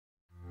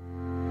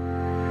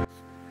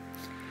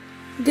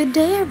Good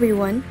day,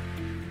 everyone!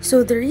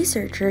 So the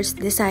researchers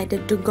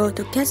decided to go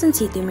to Quezon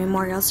City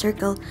Memorial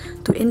Circle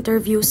to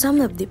interview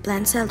some of the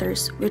plant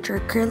sellers which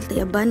are currently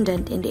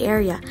abundant in the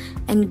area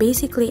and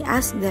basically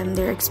ask them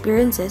their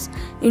experiences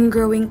in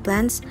growing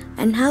plants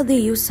and how they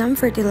use some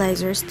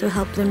fertilizers to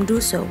help them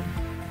do so.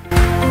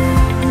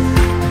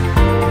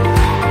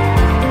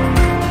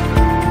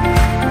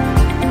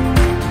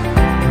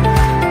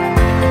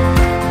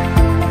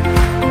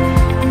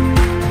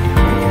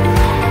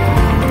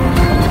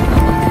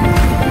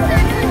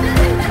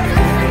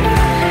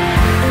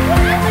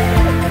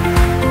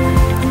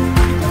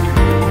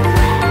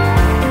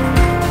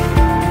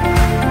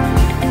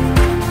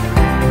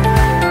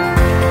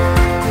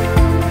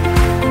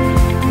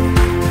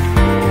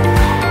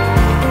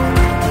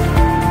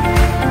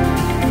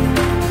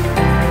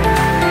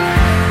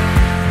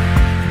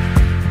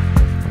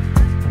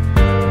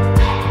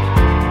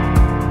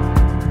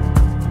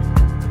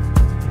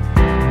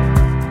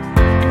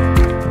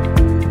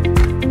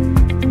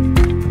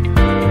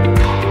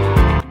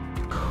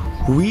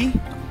 We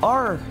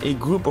are a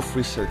group of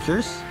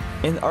researchers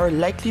and are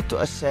likely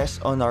to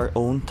assess on our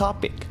own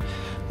topic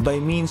by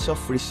means of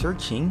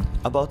researching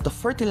about the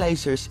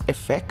fertilizer's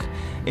effect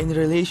in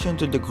relation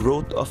to the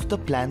growth of the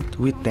plant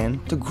we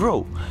tend to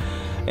grow.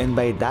 And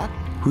by that,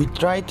 we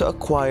try to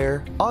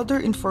acquire other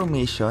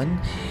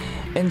information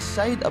and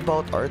cite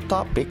about our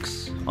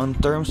topics on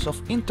terms of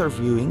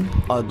interviewing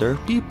other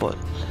people.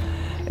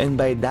 And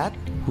by that,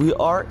 we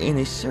are in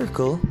a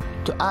circle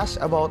to ask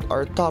about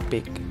our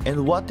topic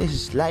and what it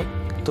is like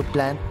to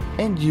plant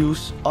and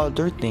use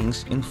other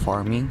things in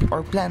farming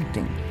or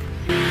planting.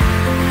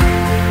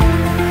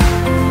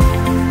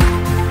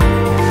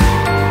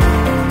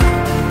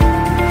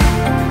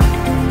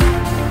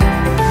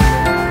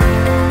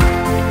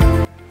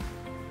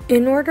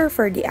 In order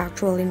for the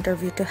actual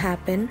interview to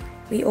happen,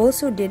 we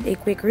also did a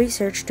quick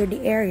research to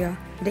the area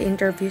the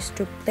interviews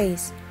took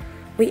place.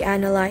 We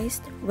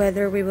analyzed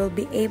whether we will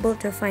be able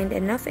to find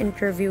enough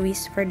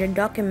interviewees for the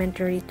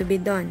documentary to be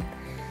done.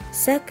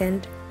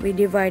 Second, we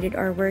divided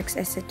our works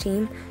as a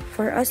team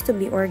for us to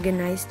be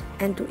organized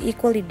and to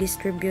equally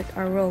distribute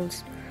our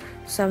roles.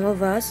 Some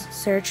of us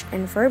searched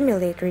and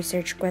formulate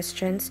research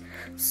questions,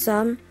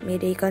 some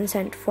made a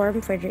consent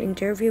form for the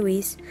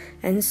interviewees,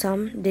 and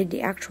some did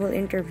the actual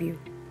interview.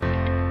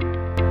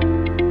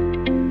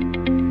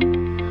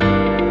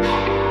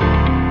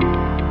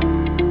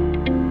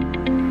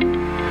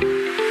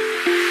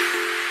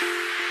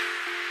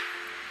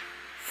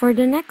 For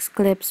the next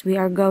clips we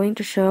are going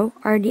to show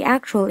are the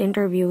actual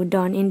interview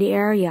done in the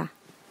area.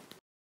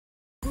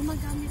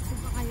 Gumagamit po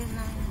ba kayo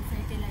ng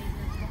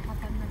fertilizer po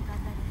kapag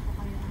nagtatanim po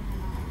kayo ng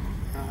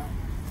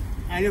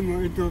halaman? Alam mo,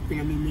 ito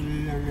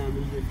pinamimili lang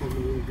namin dito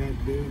mga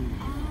garden.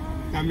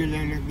 Kami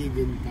lang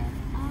nagbibenta.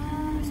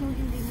 So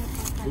hindi na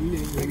pa Hindi.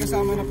 May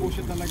kasama na po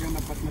siya talaga,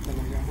 napat na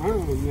talaga.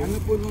 Ano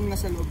po nung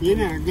nasa loob?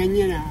 Yan na,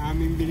 ganyan na.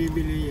 Aming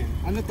binibili yan.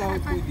 Ano tawag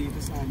po dito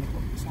sa ano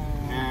po? Sa...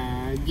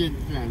 Jet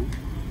plan.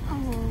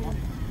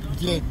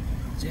 Jet.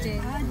 Jen.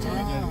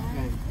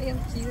 Ayun,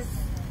 cute.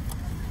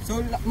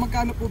 So,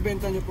 magkano po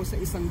benta niyo po sa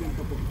isang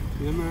ganito po?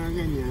 Yung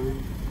mga ganyan,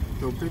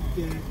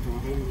 250,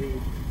 200.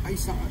 Ay,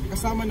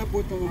 kasama na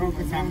po ito. Oo,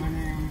 kasama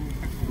na yung...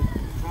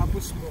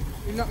 Tapos po,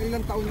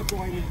 ilang taon na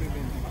po kayo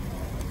nagbebenta?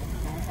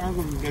 Ako,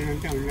 ganun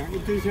taon lang.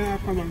 Ito sa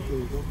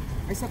pamangkin ko.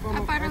 Ay, sa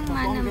pamangkin. Parang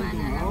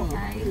mana-mana lang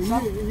tayo.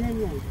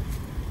 Yan.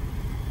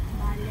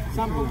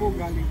 Saan po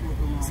galing po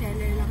ito?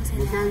 Seller lang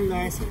sila.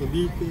 Batangas,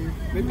 Cavite.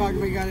 May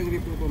galing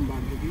rin po itong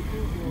bago dito.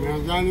 Mga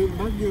galing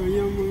Bagyo,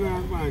 yung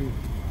mga pan.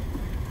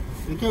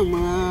 Ito,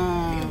 mga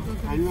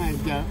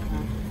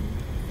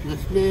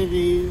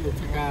raspberry at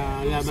saka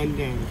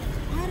lavender.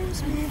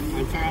 Rosemary.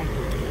 At saka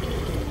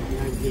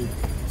ito.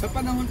 Sa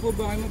panahon po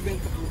ba kayo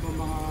mabenta po ba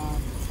mga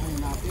ano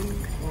natin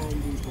o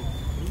hindi po?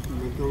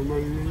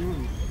 Matumal na yun.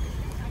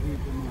 Hindi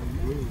po mga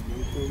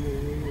Matumal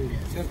na yun.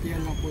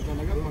 Sertihan lang po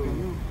talaga pag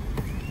ano.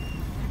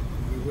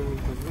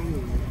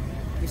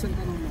 Isang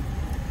tanong na.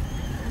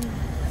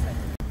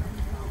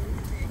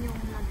 Yung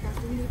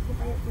hindi po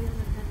kayo yung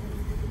nagtatanim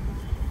dito ba?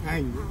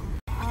 Ay,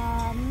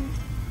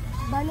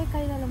 Bale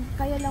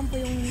kayo lang po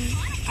yung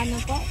ano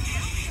po?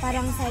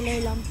 Parang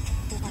seller lang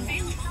po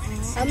kayo.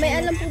 May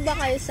alam po ba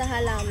kayo sa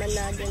halaman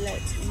na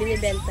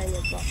binibenta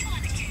niyo po?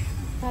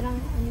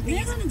 Parang ano ba?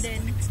 Meron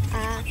din.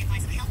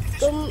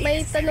 Kung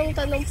may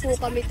tanong-tanong po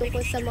kami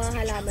tungkol sa mga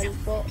halaman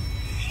po,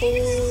 kung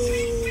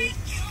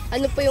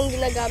ano po yung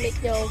ginagamit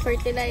nyo,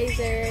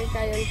 fertilizer,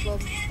 kayon po,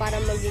 para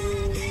maging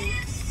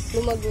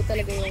lumago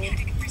talaga yung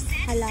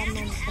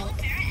Halaman po.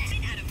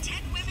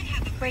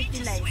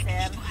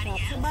 Fertilizer.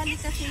 Subali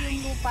kasi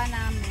yung lupa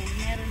namin,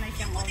 meron na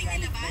siyang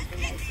organic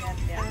fertilizer.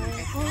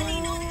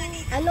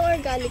 Anong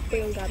organic po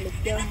yung gamit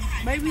nyo?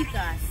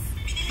 Vermicast.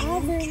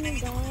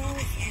 Vermicast.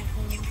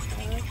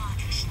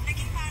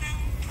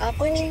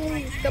 Ako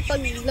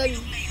kapag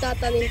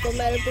nagtatanim po,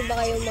 meron po ba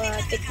kayong mga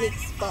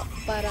techniques po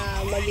para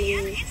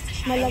maging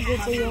Malago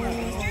po yung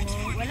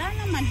Wala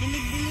naman,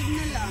 dilig-dilig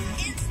na lang.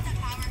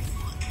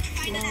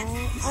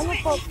 Ano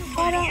po,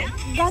 para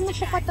gaano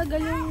po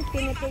katagal yung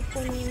tinitake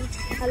po ng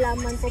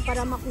halaman po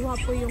para makuha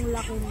po yung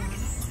laki niya?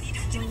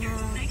 Mga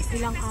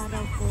ilang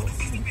araw po.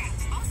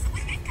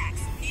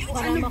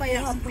 Para Ano ba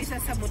yan? makuha po. Umpisa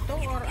sa buto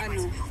or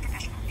ano?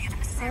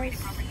 Or,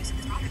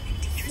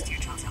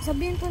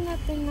 sabihin po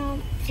natin na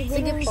siguro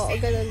Sige po,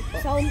 ganun po.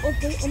 sa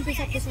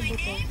umpisa po sa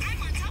buto.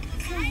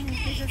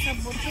 Umpisa sa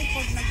buto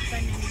pag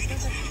nagtanim ka.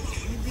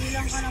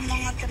 Bibilang ka ng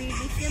mga 3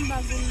 days yan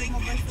bago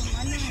lumabas yung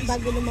ano.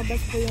 Bago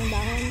lumabas po yung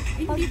dahon.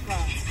 Hindi pa. Hindi pa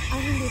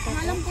Ang po.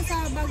 alam ko sa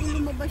bago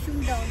lumabas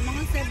yung down,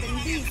 mga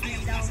 7 days may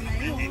down na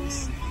yun.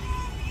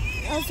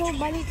 So,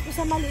 balik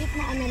sa maliit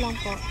na ano lang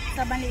po.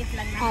 Sa maliit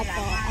lang na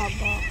Apo, halaman.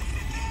 apo.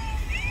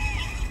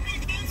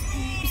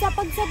 Sa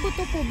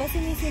pagsabuto po ba,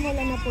 sinisimula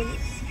na po,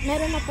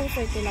 meron na pong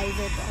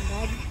fertilizer po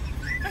agad?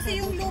 Kasi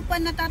yung lupa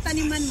na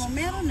tataniman mo,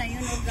 meron na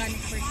yun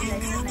organic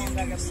fertilizer na yung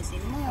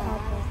gagamitin mo.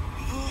 Apo.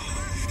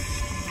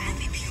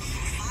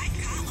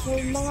 So,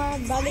 mga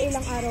bali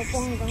ilang araw po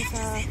hanggang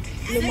sa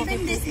lumaki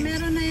 7 days, po.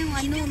 meron na yung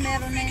ano,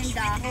 meron na yung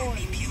dahon.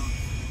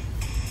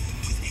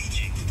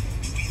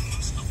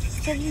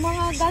 So,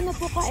 mga gano'n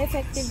po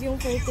ka-effective yung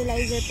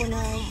fertilizer po na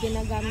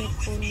ginagamit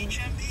po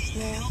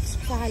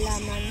sa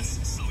halaman?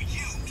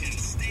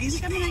 Hindi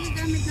kami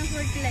nagagamit ng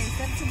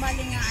fertilizer,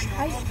 subali nga ano,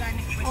 Ay,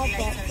 organic Opo,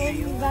 fertilizer so na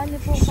yun. gano'n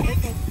po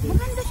ka-effective?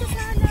 Maganda siya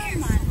sa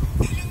halaman.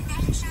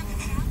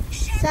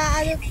 Sa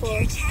ano po,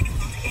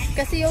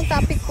 kasi yung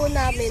topic po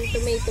namin,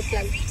 tomato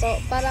plant po.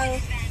 Parang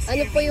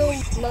ano po yung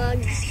mga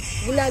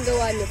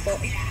ginagawa niyo po?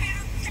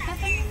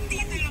 Tatanim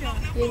lang siya.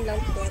 Yun lang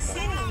po.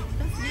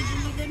 Tapos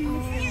didiligan mo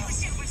siya.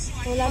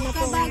 Wala na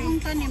Pagka po. bagong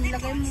tanim,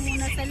 lagay mo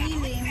muna sa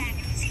lilim.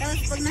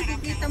 Tapos pag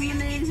nakikita mo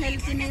na yung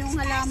healthy na yung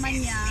halaman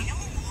niya,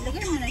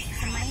 lagay mo na siya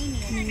sa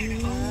mainit.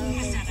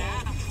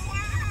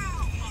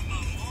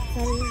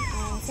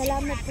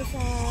 Salamat po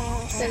sa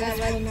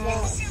Salamat oras po. na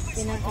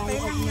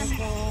pinagkayag niyo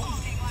po.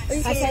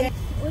 Kasi,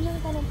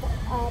 unang tanong po,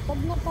 pag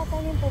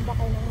nagtatanim po ba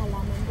kayo ng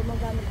halaman,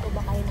 gumagamit po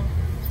ba kayo ng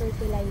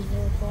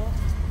fertilizer po?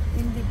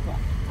 Hindi po.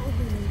 Ay,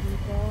 hindi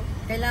po.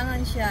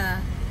 Kailangan siya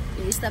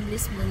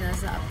i-establish muna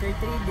sa after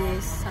 3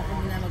 days saka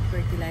muna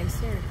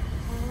mag-fertilizer.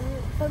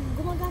 Pag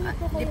gumagamit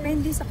po kayo...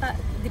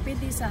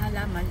 Depende sa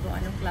halaman kung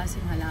anong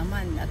klaseng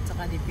halaman at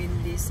saka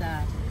depende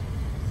sa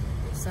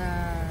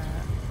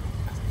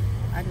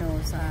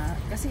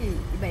kasi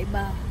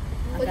iba-iba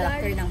ang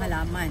karakter ng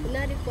halaman.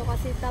 Kunwari po,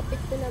 kasi topic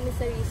po namin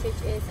sa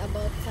research is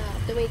about sa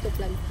tomato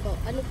plant po.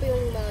 Ano po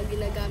yung mga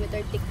ginagamit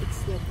or techniques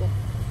niyo po?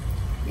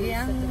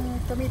 Ang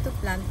tomato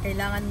plant,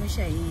 kailangan mo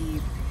siya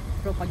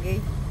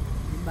i-propagate,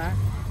 diba?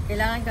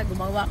 Kailangan ka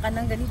gumawa ka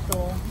ng ganito,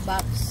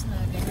 box na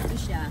ganito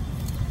siya.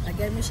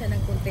 Lagyan mo siya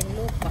ng kunting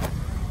lupa.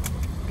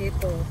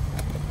 Dito,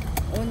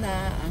 una,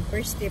 ang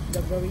first step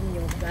gagawin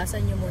nyo,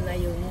 gasan nyo muna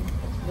yung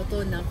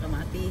buto ng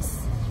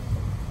kamatis.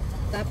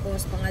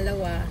 Tapos,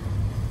 pangalawa,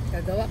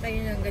 gagawa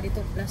kayo ng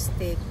ganitong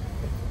plastic.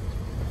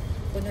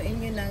 Punuin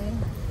nyo ng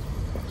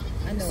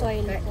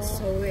soil.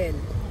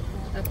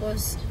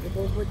 Tapos,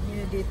 ibubod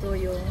nyo dito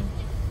yung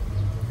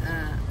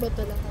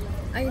Buto na pala.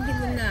 ay, hindi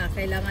mo na.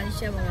 Kailangan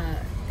siya mga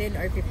 10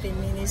 or 15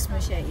 minutes mo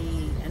siya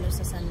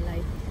sa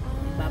sunlight.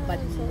 Ibabad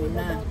mo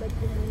muna.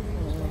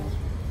 Oo.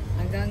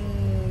 Hanggang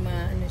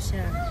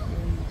siya,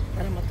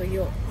 para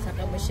matuyo.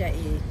 Saka mo siya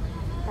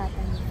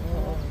Tatanim.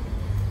 Oo.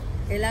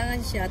 Kailangan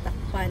siya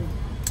takpan.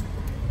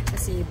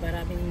 Kasi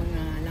maraming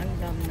mga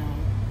langgam na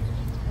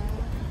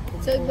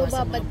So,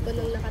 ibababad po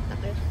nung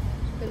nakatakip.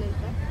 Ganun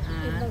po?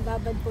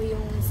 Ibababad po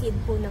yung seed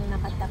po ng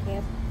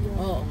nakatakip.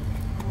 Oo.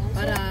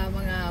 Para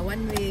mga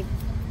 1 week,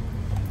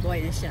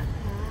 buhay na siya.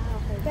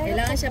 Okay. Pero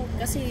Kailangan siya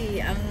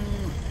kasi ang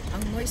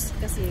moist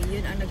kasi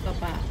yun ang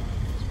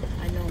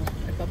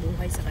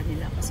nagpabuhay sa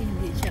kanila kasi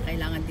hindi siya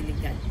kailangan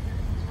diligan.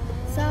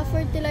 Sa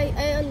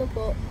fertilizer,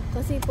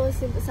 kasi po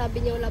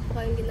sabi niyo wala po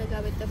kayong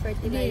ginagamit na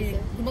fertilizer.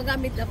 Hindi,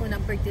 gumagamit ako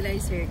ng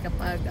fertilizer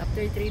kapag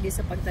after 3 days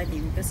sa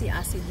pagtanim kasi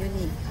acid yun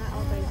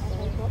Okay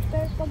po.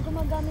 Pero pag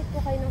gumagamit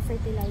po kayo ng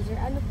fertilizer,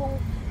 ano pong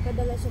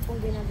kadalas yung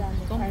pong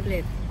ginagamit?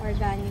 Complete.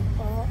 Organic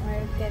po or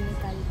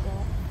chemical po?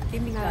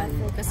 Chemical.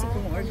 Kasi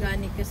kung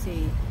organic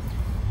kasi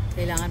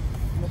kailangan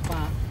mo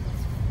pa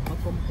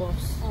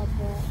mag-compost.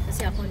 Opo.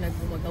 Kasi ako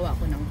gumagawa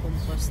ako ng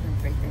compost ng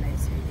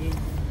fertilizer din.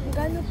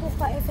 Gaano po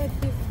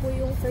ka-effective po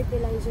yung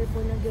fertilizer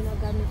po na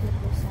ginagamit niyo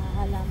po sa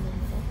halaman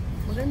po?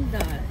 Maganda.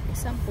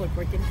 Example,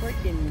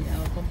 14-14.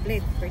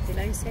 Complete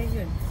fertilizer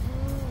yun.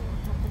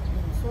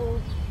 So,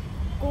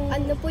 kung...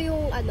 Ano po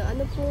yung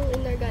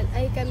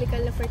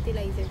chemical na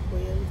fertilizer po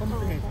yun?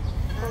 Complete.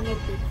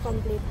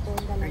 Complete po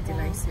talaga.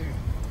 Fertilizer.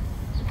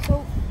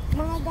 So,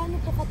 mga gaano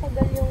po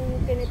katagal yung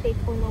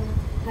tinitake po ng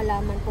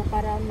halaman po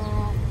para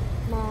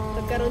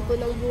Pagkaroon po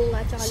ng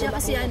bunga at saka Siya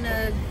kasi lumaki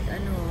na po.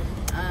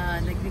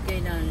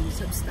 nagbigay ng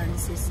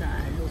substances sa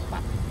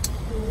lupa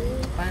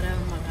para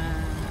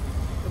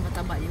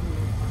tumataba yung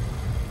lupa.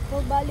 So,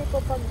 bali po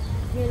pag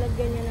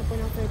nilagyan niya na po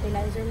ng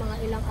fertilizer, mga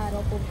ilang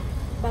araw po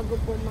bago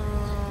po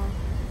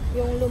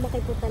yung lumaki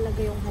po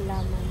talaga yung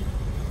halaman.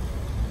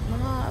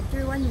 Mga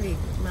after 1 week,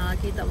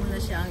 makakita mo na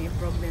siya ang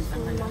improvement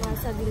ng halaman. Mga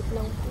saglit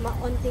lang,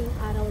 maunting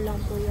araw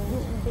lang po yung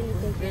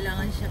tinitake.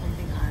 Kailangan siya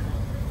kunting araw.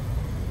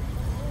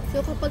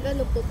 So kapag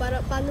ano po,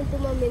 paano po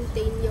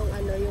ma-maintain yung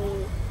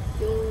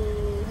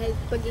health,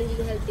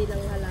 pagiging healthy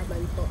ng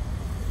halaman po?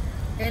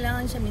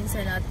 Kailangan siya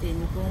minsan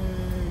natin kung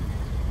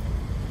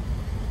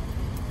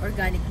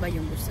organic ba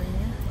yung gusto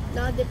niya.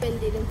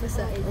 Nakadepende din po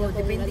sa inyo.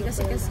 Depende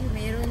kasi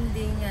mayroon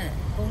ding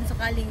kung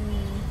sakaling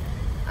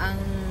ang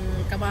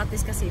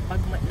kamatis kasi pag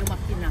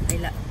lumaki na,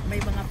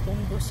 may mga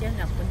fungus yan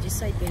na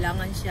fungicide,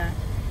 kailangan siya,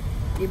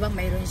 di ba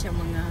mayroon siya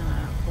mga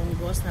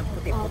fungus na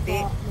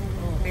puti-puti.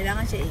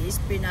 Kailangan siya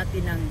i-spray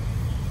natin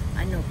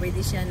ng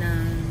pwede siya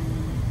ng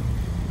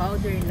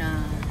powder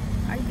na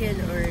Ariel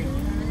or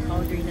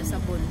powder na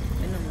sabon.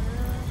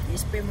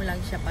 I-spray mo lang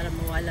siya para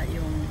mawala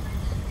yung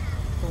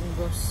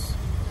fungus.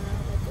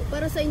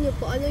 Para sa inyo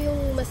po, ano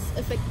yung mas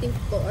effective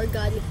po?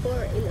 Organic po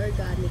or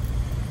inorganic?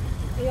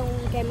 Yung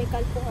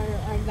chemical po or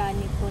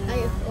organic po na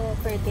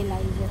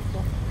fertilizer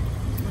po.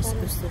 Mas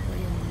gusto ko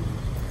yung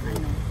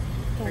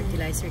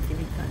fertilizer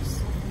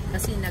chemicals.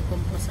 Kasi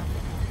nag-compose ako.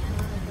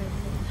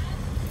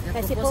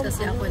 Nag-compose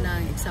kasi ako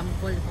ng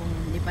example kung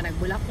hindi pa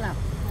nagbulaklak.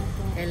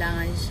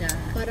 Kailangan siya,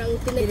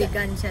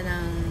 piligan siya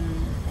ng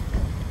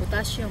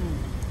potassium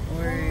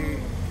or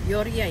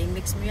urea.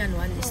 I-mix mo yan,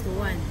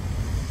 1:1.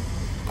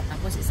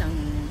 Tapos isang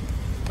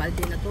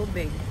balde na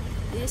tubig.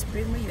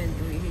 I-spray mo yun,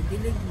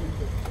 i-dilig mo.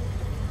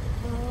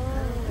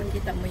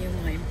 Makita mo yung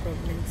mga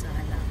improvement sa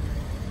halaman.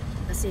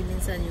 Kasi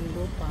minsan yung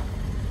lupa,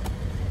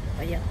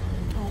 payat.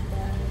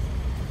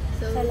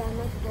 So,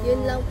 salamat po.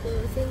 Yun lang po.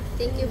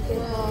 Thank you po.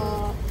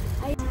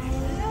 Thank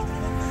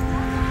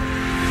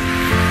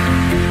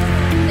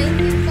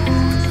you po.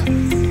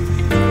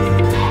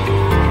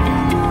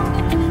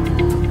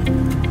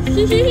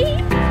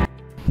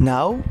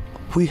 Now,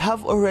 we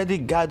have already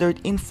gathered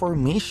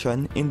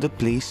information in the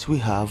place we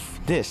have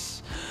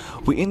this.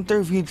 We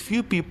interviewed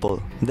few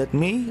people that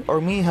may or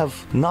may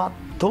have not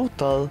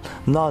total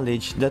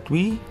knowledge that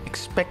we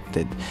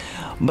expected,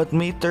 but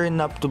may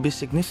turn up to be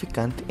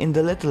significant in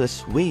the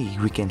littlest way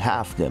we can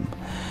have them.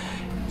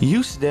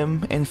 Use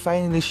them and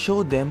finally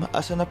show them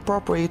as an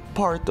appropriate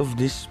part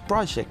of these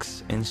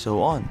projects and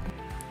so on.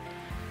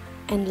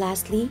 And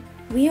lastly,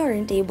 we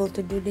aren't able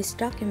to do this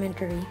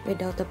documentary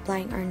without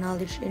applying our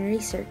knowledge in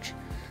research.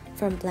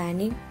 From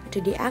planning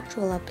to the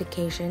actual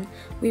application,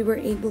 we were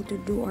able to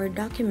do our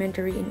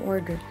documentary in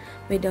order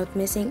without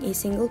missing a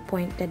single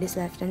point that is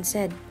left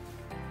unsaid.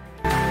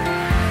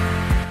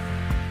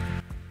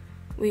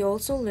 We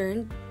also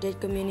learned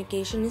that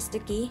communication is the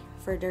key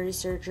for the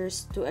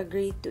researchers to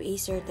agree to a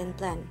certain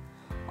plan.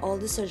 All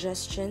the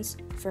suggestions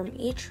from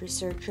each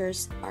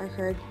researchers are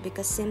heard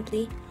because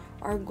simply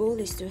our goal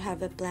is to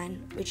have a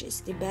plan which is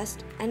the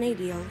best and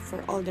ideal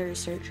for all the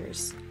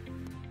researchers.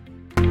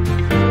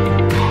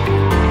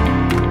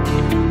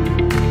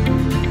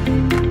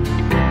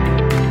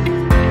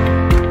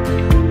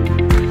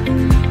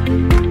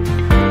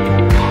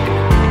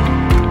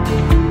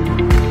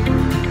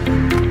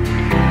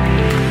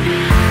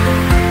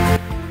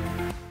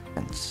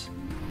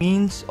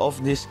 Means of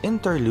this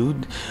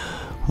interlude,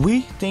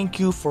 we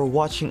thank you for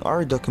watching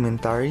our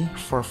documentary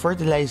for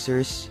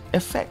fertilizers'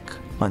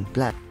 effect on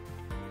plants.